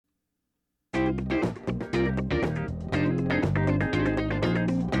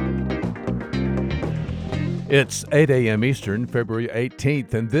It's 8 a.m. Eastern, February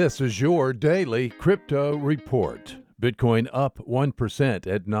 18th, and this is your daily crypto report. Bitcoin up 1%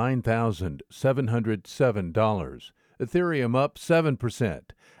 at $9,707. Ethereum up 7%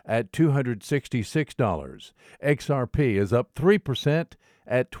 at $266. XRP is up 3%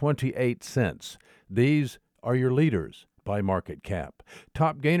 at 28 cents. These are your leaders by market cap.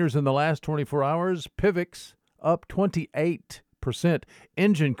 Top gainers in the last 24 hours, Pivx up 28%,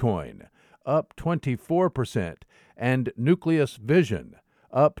 Enjin coin up 24%, and Nucleus Vision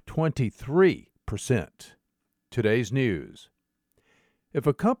up 23%. Today's news. If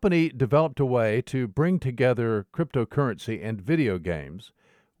a company developed a way to bring together cryptocurrency and video games,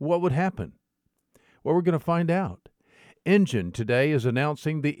 what would happen? Well, we're going to find out. Enjin today is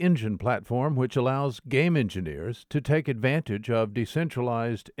announcing the Enjin platform, which allows game engineers to take advantage of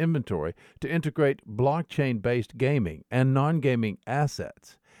decentralized inventory to integrate blockchain-based gaming and non-gaming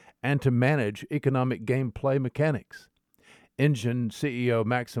assets, and to manage economic gameplay mechanics. Enjin CEO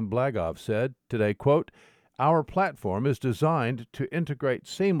Maxim Blagov said today, quote, "Our platform is designed to integrate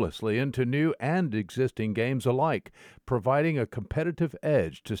seamlessly into new and existing games alike, providing a competitive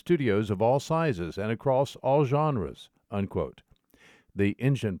edge to studios of all sizes and across all genres," unquote. The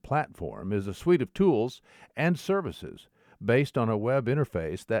Enjin platform is a suite of tools and services based on a web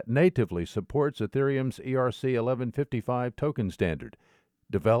interface that natively supports Ethereum's ERC 1155 token standard.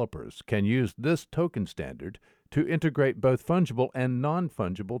 Developers can use this token standard to integrate both fungible and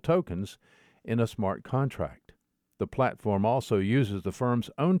non-fungible tokens in a smart contract. The platform also uses the firm's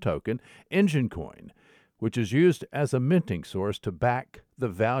own token, Enjin coin, which is used as a minting source to back the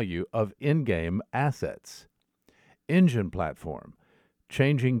value of in-game assets. Enjin platform,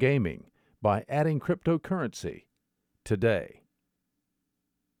 changing gaming by adding cryptocurrency today.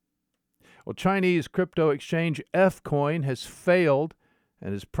 Well, Chinese crypto exchange Fcoin has failed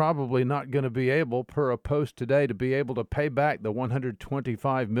and is probably not going to be able, per a post today, to be able to pay back the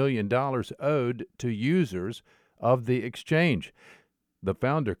 $125 million owed to users of the exchange. The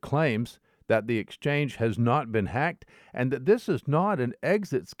founder claims that the exchange has not been hacked and that this is not an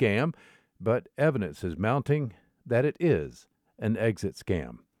exit scam, but evidence is mounting that it is an exit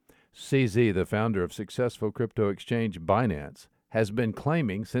scam. CZ, the founder of successful crypto exchange Binance, has been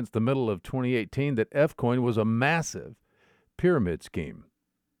claiming since the middle of 2018 that Fcoin was a massive pyramid scheme.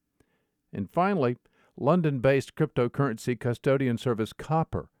 And finally, London-based cryptocurrency custodian service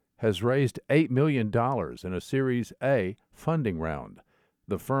Copper has raised $8 million in a Series A funding round.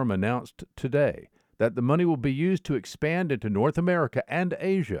 The firm announced today that the money will be used to expand into North America and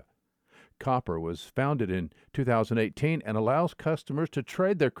Asia. Copper was founded in 2018 and allows customers to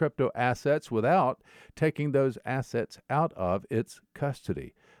trade their crypto assets without taking those assets out of its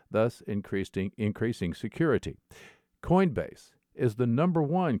custody, thus increasing security. Coinbase is the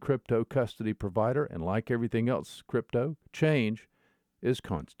 #1 crypto custody provider, and like everything else crypto, change is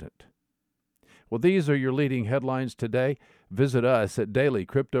constant. Well, these are your leading headlines today. Visit us at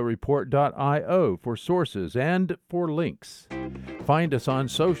dailycryptoreport.io for sources and for links. Find us on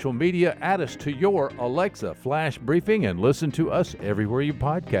social media, add us to your Alexa flash briefing, and listen to us everywhere you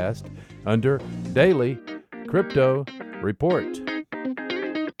podcast under Daily Crypto Report.